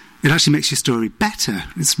worse, it actually makes your story better.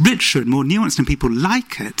 It's richer and more nuanced, and people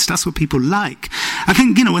like it. That's what people like. I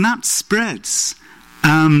think, when that spreads,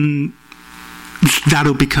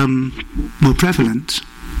 that'll become more prevalent.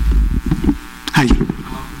 Hey.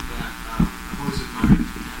 I've always admired and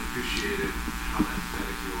appreciated how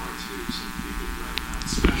empathetic you are to some people you write about,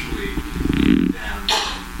 especially down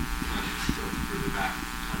further back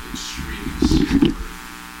extremes, or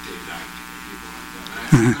Dave Dyke, people like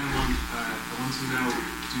that. I want to know,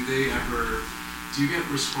 do you get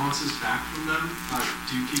responses back from them?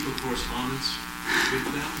 Do you keep a correspondence with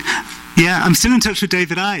them? Yeah, I'm still in touch with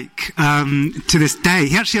David Icke to this day.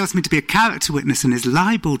 He actually asked me to be a character witness in his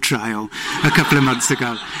libel trial a couple of months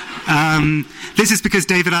ago. This is because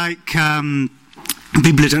David Icke...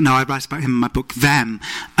 people who don't know, I write about him in my book, Them.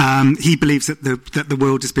 He believes that the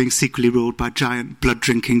world is being secretly ruled by giant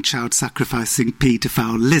blood-drinking, child-sacrificing,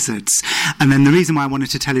 paedophile lizards. And then the reason why I wanted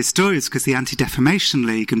to tell his story is because the Anti-Defamation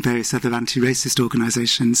League and various other anti-racist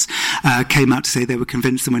organisations came out to say they were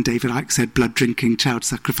convinced that when David Icke said blood-drinking,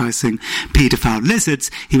 child-sacrificing, paedophile lizards,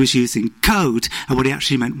 he was using code, and what he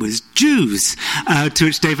actually meant was Jews. To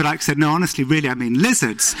which David Icke said, no, honestly, really, I mean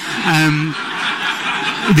lizards.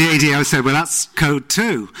 The ADO said, well, that's code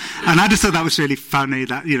too. And I just thought that was really funny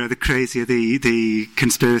that, the crazier the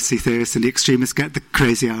conspiracy theorists and the extremists get, the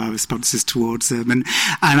crazier our responses towards them. And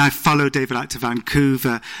I followed David Icke to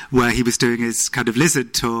Vancouver, where he was doing his kind of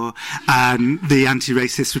lizard tour, and the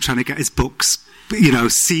anti-racists were trying to get his books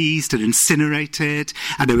seized and incinerated,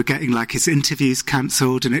 and they were getting his interviews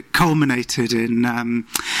cancelled, and it culminated in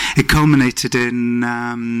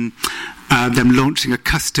them launching a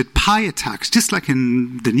custard pie attack, just like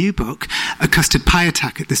in the new book, a custard pie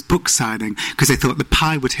attack at this book signing, because they thought the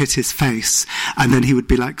pie would hit his face, and then he would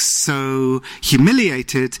be so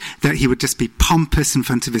humiliated that he would just be pompous in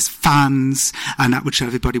front of his fans, and that would show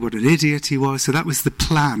everybody what an idiot he was. So that was the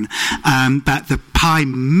plan. But the pie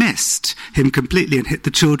missed him completely and hit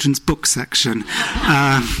the children's book section.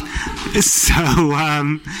 So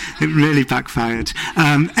it really backfired.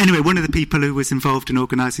 Anyway, one of the people who was involved in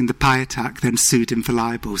organising the pie attack then sued him for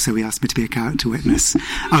libel, so he asked me to be a character witness.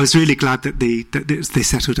 I was really glad that they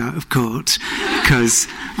settled out of court, because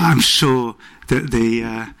I'm sure that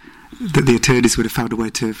the attorneys would have found a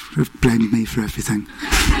way to have blamed me for everything.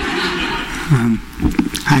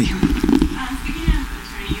 Hi. Speaking of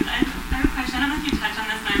attorneys, I have a question. I don't know if you touched on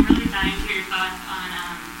this, but I'm really dying to hear your thoughts on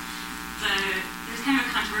there's kind of a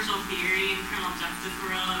controversial theory in criminal justice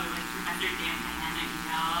world with Professor Dan Kahan at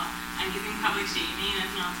Yale. I'm using public shaming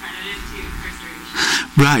as an alternative to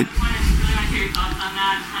incarceration. Right. I really want to hear your thoughts on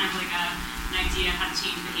that. It's kind of like an idea of how to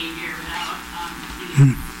change behavior without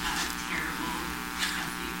being terrible.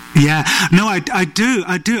 Yeah, no, I do.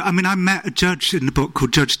 I mean, I met a judge in the book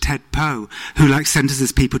called Judge Ted Poe, who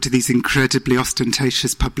sentences people to these incredibly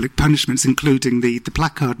ostentatious public punishments, including the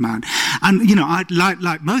placard man. And I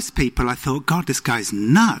like most people, I thought, God, this guy's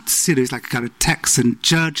nuts. He's like a kind of Texan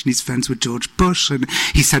judge, and he's friends with George Bush, and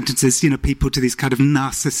he sentences people to these kind of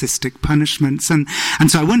narcissistic punishments. And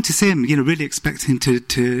so I went to see him, really expecting to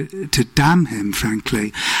damn him,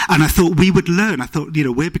 frankly. And I thought we would learn. I thought,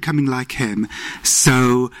 we're becoming like him,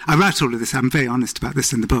 so. I write all of this, I'm very honest about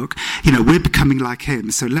this in the book. We're becoming like him,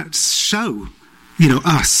 so let's show,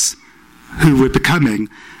 us, who we're becoming.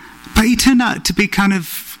 But he turned out to be kind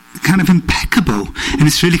of kind of impeccable in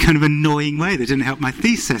this really kind of annoying way that didn't help my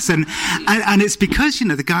thesis. And it's because,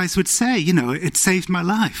 the guys would say, it saved my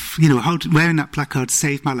life. Wearing that placard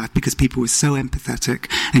saved my life because people were so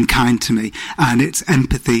empathetic and kind to me, and it's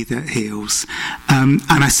empathy that heals. And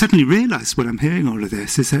I suddenly realised when I'm hearing all of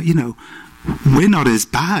this is that, we're not as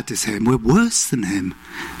bad as him, we're worse than him,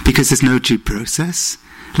 because there's no due process.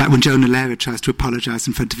 Like when Jonah Lehrer tries to apologise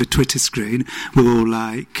in front of a Twitter screen, we're all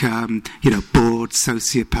like, bored,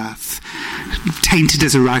 sociopath, tainted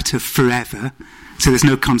as a writer forever. So there's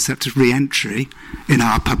no concept of re-entry in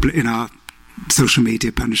our social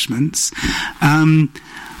media punishments, and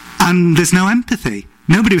there's no empathy.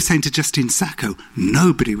 Nobody was saying to Justine Sacco,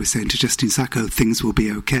 things will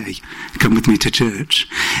be okay. Come with me to church.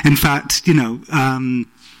 In fact,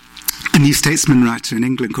 a New Statesman writer in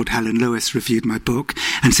England called Helen Lewis reviewed my book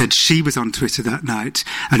and said she was on Twitter that night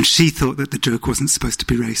and she thought that the joke wasn't supposed to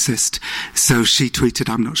be racist. So she tweeted,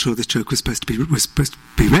 I'm not sure this joke was supposed to be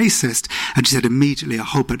racist. And she said immediately a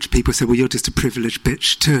whole bunch of people said, well, you're just a privileged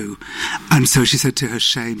bitch too. And so she said to her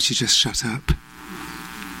shame, she just shut up.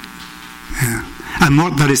 Yeah. And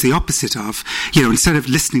what that is the opposite of, instead of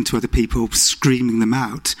listening to other people, screaming them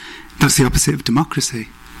out, that's the opposite of democracy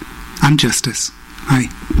and justice. Hi.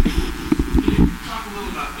 Can you talk a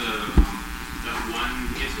little about the one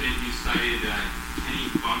incident you cited, Kenny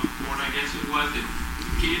Bunkport, I guess it was?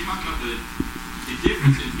 Can you talk about the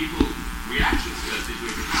difference in people's reactions to that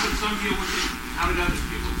situation? How did some deal with it, and how did others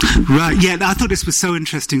deal with it? Right, yeah, I thought this was so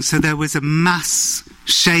interesting. So there was a mass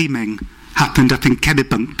shaming happened up in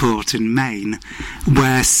Kennebunkport in Maine,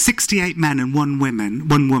 where 68 men and one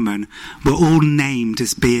woman were all named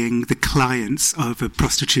as being the clients of a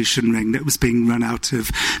prostitution ring that was being run out of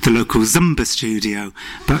the local Zumba studio.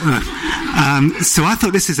 But so I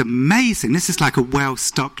thought, this is amazing. This is like a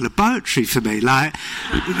well-stocked laboratory for me. Like,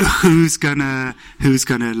 who's gonna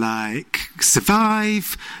like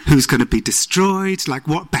survive? Who's gonna be destroyed? Like,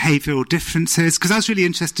 what behavioural differences? Because I was really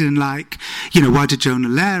interested in, like, why did Jonah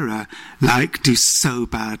Lehrer do so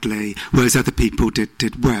badly, whereas other people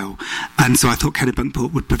did well. And so I thought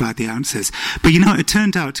Kennebunkport would provide the answers. But it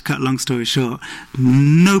turned out, to cut a long story short,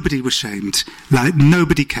 nobody was shamed. Like,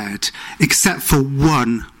 nobody cared, except for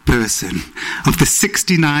one person. Of the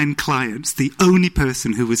 69 clients, the only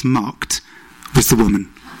person who was mocked was the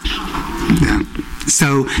woman. Yeah.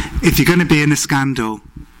 So if you're going to be in a scandal,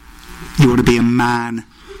 you want to be a man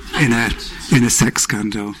in a sex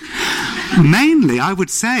scandal. Mainly, I would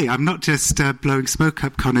say, I'm not just blowing smoke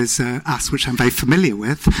up Connor's ass, which I'm very familiar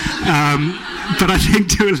with, but I think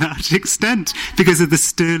to a large extent because of the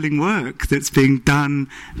sterling work that's being done,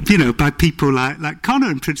 by people like Connor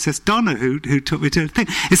and Princess Donna, who taught me to think.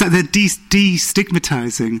 It's like they're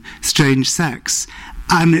destigmatizing strange sex.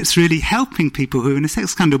 And it's really helping people who are in a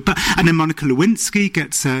sex scandal. And then Monica Lewinsky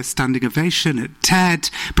gets a standing ovation at TED.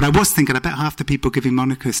 But I was thinking, I bet half the people giving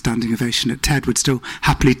Monica a standing ovation at TED would still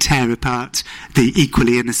happily tear apart the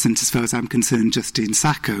equally innocent, as far as I'm concerned, Justine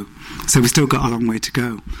Sacco. So we've still got a long way to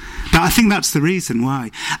go. But I think that's the reason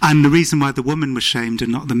why. And the reason why the woman was shamed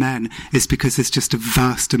and not the men is because there's just a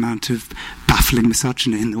vast amount of baffling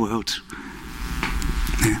misogyny in the world.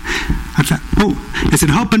 Yeah. There's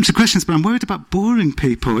a whole bunch of questions, but I'm worried about boring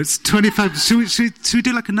people. It's 25. Should we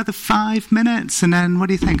do like another 5 minutes, and then what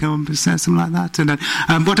do you think? I want to say something like that, and then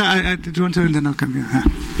do you want to? And then I'll come. Yeah.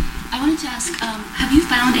 I wanted to ask: have you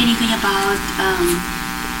found anything about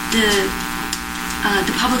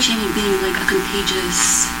the public shaming being like a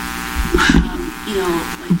contagious,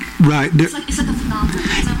 Right. It's like a phenomenon.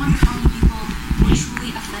 Because I wonder how many people were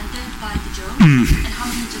truly offended by the joke, and how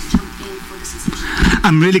many just jumped in for the sensation.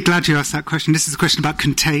 I'm really glad you asked that question. This is a question about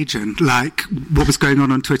contagion. Like, what was going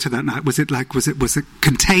on Twitter that night? Was it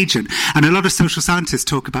contagion? And a lot of social scientists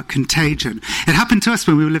talk about contagion. It happened to us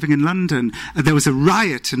when we were living in London. There was a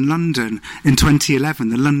riot in London in 2011,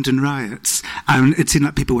 the London riots, and it seemed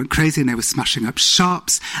like people went crazy and they were smashing up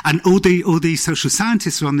shops. And all the social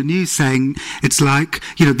scientists were on the news saying it's like,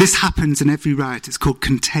 this happens in every riot. It's called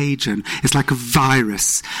contagion. It's like a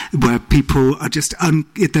virus where people are just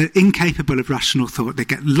they're incapable of rational thought. They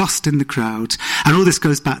get lost in the crowd. And all this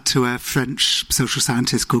goes back to a French social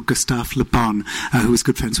scientist called Gustave Le Bon, who was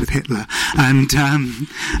good friends with Hitler. And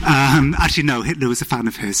actually, no, Hitler was a fan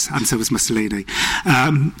of his, and so was Mussolini.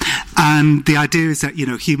 And the idea is that,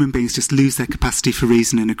 human beings just lose their capacity for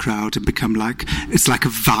reason in a crowd and become it's like a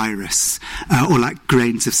virus, or like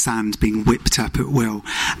grains of sand being whipped up at will.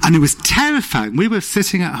 And it was terrifying. We were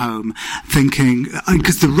sitting at home thinking,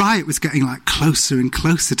 because the riot was getting closer and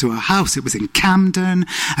closer to our house. It was in Camden. London,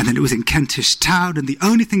 and then it was in Kentish Town, and the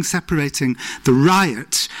only thing separating the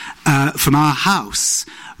riot from our house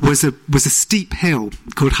was a steep hill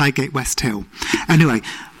called Highgate West Hill. Anyway,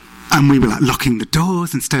 and we were like locking the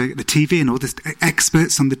doors and staring at the TV, and all the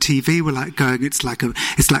experts on the TV were like going, it's like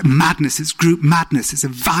madness, it's group madness, it's a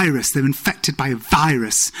virus, they're infected by a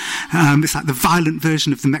virus. It's like the violent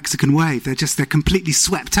version of the Mexican wave. They're completely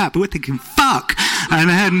swept up. But we're thinking, fuck. And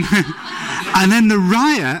then the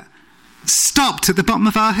riot stopped at the bottom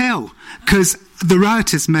of our hill, because the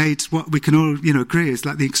rioters made what we can all, agree is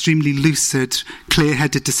like the extremely lucid,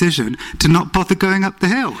 clear-headed decision to not bother going up the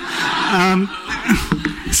hill.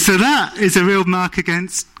 So that is a real mark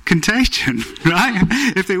against contagion, right?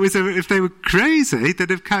 If they were crazy, they would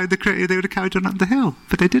have carried on up the hill,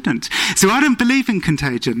 but they didn't. So I don't believe in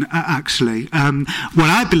contagion. Actually, what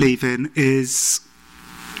I believe in is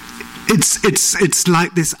it's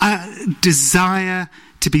like this desire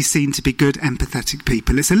to be seen to be good, empathetic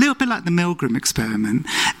people. It's a little bit like the Milgram experiment,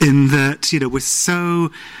 in that, we're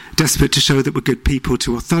so desperate to show that we're good people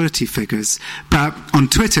to authority figures. But on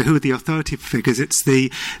Twitter, who are the authority figures? It's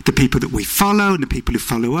the people that we follow and the people who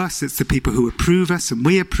follow us. It's the people who approve us and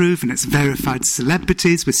we approve, and it's verified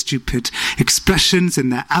celebrities with stupid expressions in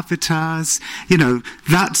their avatars.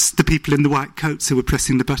 That's the people in the white coats who are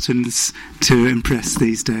pressing the buttons to impress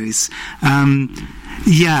these days.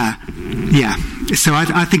 Yeah. So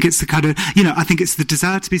I think it's the kind of, I think it's the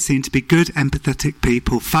desire to be seen to be good, empathetic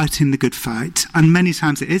people fighting the good fight. And many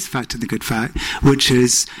times it is fighting the good fight, which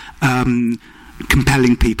is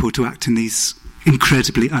compelling people to act in these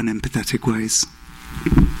incredibly unempathetic ways.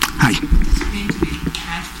 Hi. What does it mean to be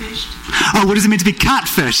catfished? Oh, what does it mean to be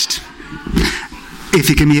catfished? If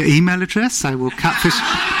you give me your email address, I will catfish.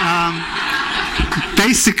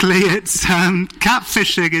 Basically, it's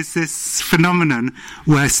catfishing is this phenomenon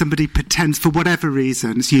where somebody pretends, for whatever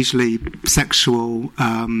reason, it's usually sexual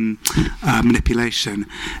manipulation.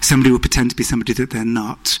 Somebody will pretend to be somebody that they're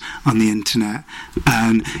not on the internet,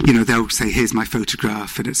 and they'll say, "Here's my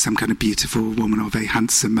photograph," and it's some kind of beautiful woman or very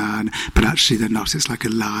handsome man, but actually they're not. It's like a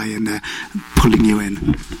lie, and they're pulling you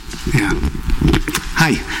in. Yeah.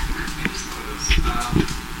 Hi.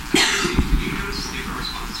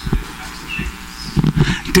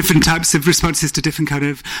 Different types of responses to different kind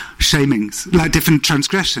of shamings, like different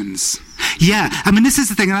transgressions. Yeah, I mean, this is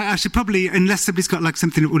the thing. I should probably, unless somebody's got like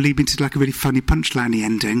something that will lead me to like a really funny punchline-y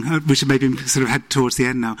ending, we should maybe sort of head towards the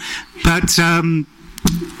end now. But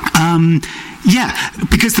yeah,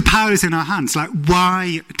 because the power is in our hands. Like,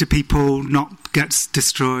 why do people not get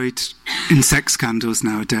destroyed in sex scandals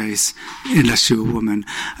nowadays, unless you're a woman?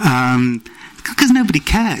 Because nobody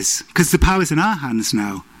cares. Because the power's in our hands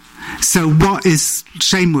now. So what is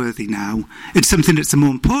shameworthy now? It's something that's a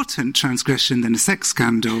more important transgression than a sex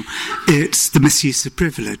scandal. It's the misuse of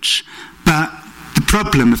privilege. But the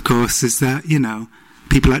problem, of course, is that,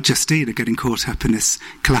 people like Justine are getting caught up in this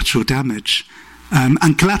collateral damage.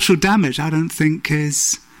 And collateral damage, I don't think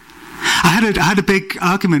is... I had a big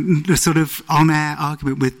argument, a sort of on-air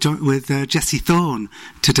argument with Jesse Thorne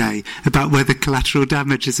today about whether collateral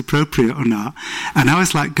damage is appropriate or not. And I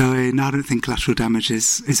was like going, I don't think collateral damage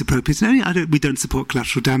is appropriate. No, we don't support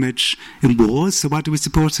collateral damage in wars, so why do we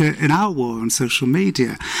support it in our war on social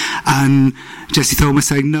media? And Jesse Thorne was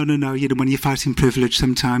saying, no, when you're fighting privilege,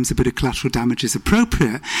 sometimes a bit of collateral damage is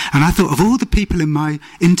appropriate. And I thought, of all the people in my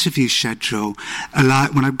interview schedule,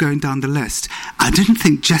 like when I'm going down the list, I didn't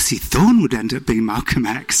think Jesse Thorne would end up being Malcolm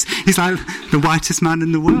X. He's like the whitest man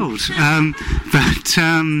in the world.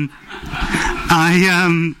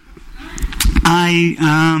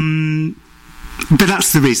 But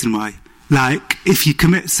that's the reason why. Like, if you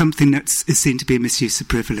commit something is seen to be a misuse of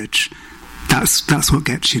privilege, that's what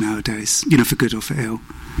gets you nowadays, for good or for ill.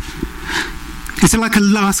 Is there like a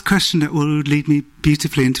last question that will lead me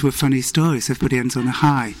beautifully into a funny story so everybody ends on a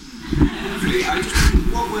high? Really,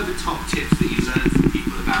 what were the top tips that you learned from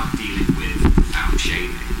people about dealing without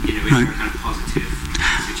shaming? Is there a kind of positive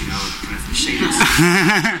message, kind of shameless?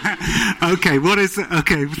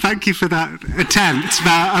 Okay, thank you for that attempt,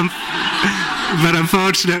 but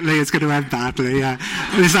unfortunately it's going to end badly, yeah.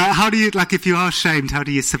 It's like, how do you, if you are shamed, how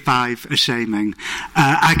do you survive a shaming?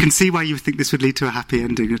 I can see why you think this would lead to a happy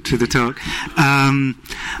ending to the talk.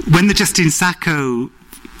 When the Justine Sacco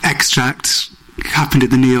extract happened in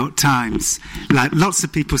the New York Times, lots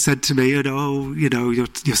of people said to me, you're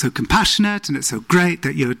so compassionate and it's so great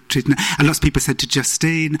that you're treating, and lots of people said to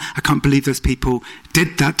Justine, I can't believe those people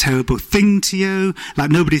did that terrible thing to you.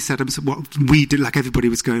 Nobody said what we did, everybody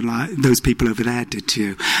was going those people over there did to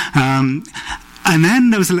you. And then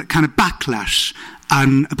there was a kind of backlash.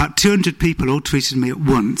 and about 200 people all tweeted me at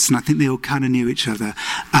once, and I think they all kind of knew each other,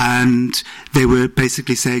 and they were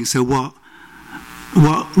basically saying, so what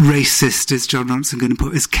racist is Jon Ronson going to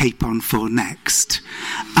put his cape on for next?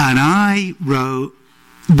 And I wrote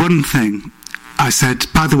one thing. I said,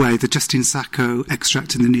 by the way, the Justine Sacco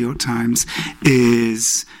extract in the New York Times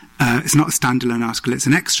is... it's not a standalone article, it's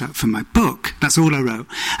an extract from my book. That's all I wrote.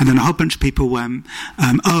 And then a whole bunch of people went,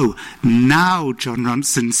 oh, now Jon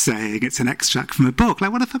Ronson's saying it's an extract from a book.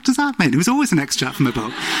 Like, what the fuck does that mean? It was always an extract from a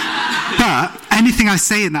book. But anything I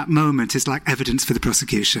say in that moment is like evidence for the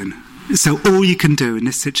prosecution. So all you can do in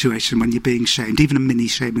this situation when you're being shamed, even a mini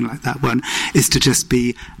shaming like that one, is to just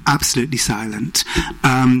be absolutely silent.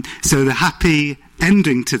 So the happy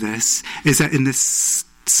ending to this is that in this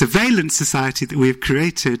surveillance society that we've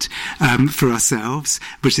created for ourselves,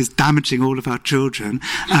 which is damaging all of our children,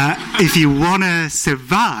 if you want to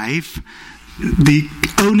survive, the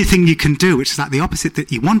only thing you can do, which is like the opposite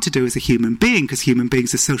that you want to do as a human being, because human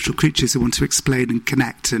beings are social creatures who want to explain and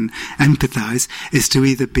connect and empathise, is to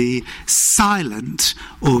either be silent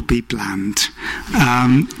or be bland.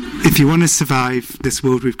 If you want to survive this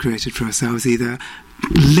world we've created for ourselves, either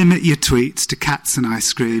limit your tweets to cats and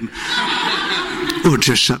ice cream or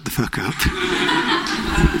just shut the fuck up.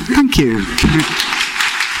 Thank you.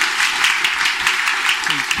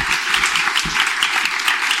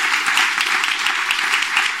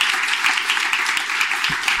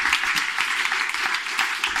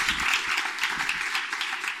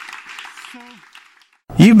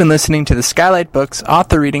 You've been listening to the Skylight Books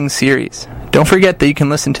author reading series. Don't forget that you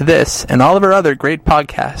can listen to this and all of our other great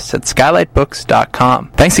podcasts at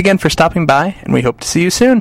skylightbooks.com. Thanks again for stopping by, and we hope to see you soon.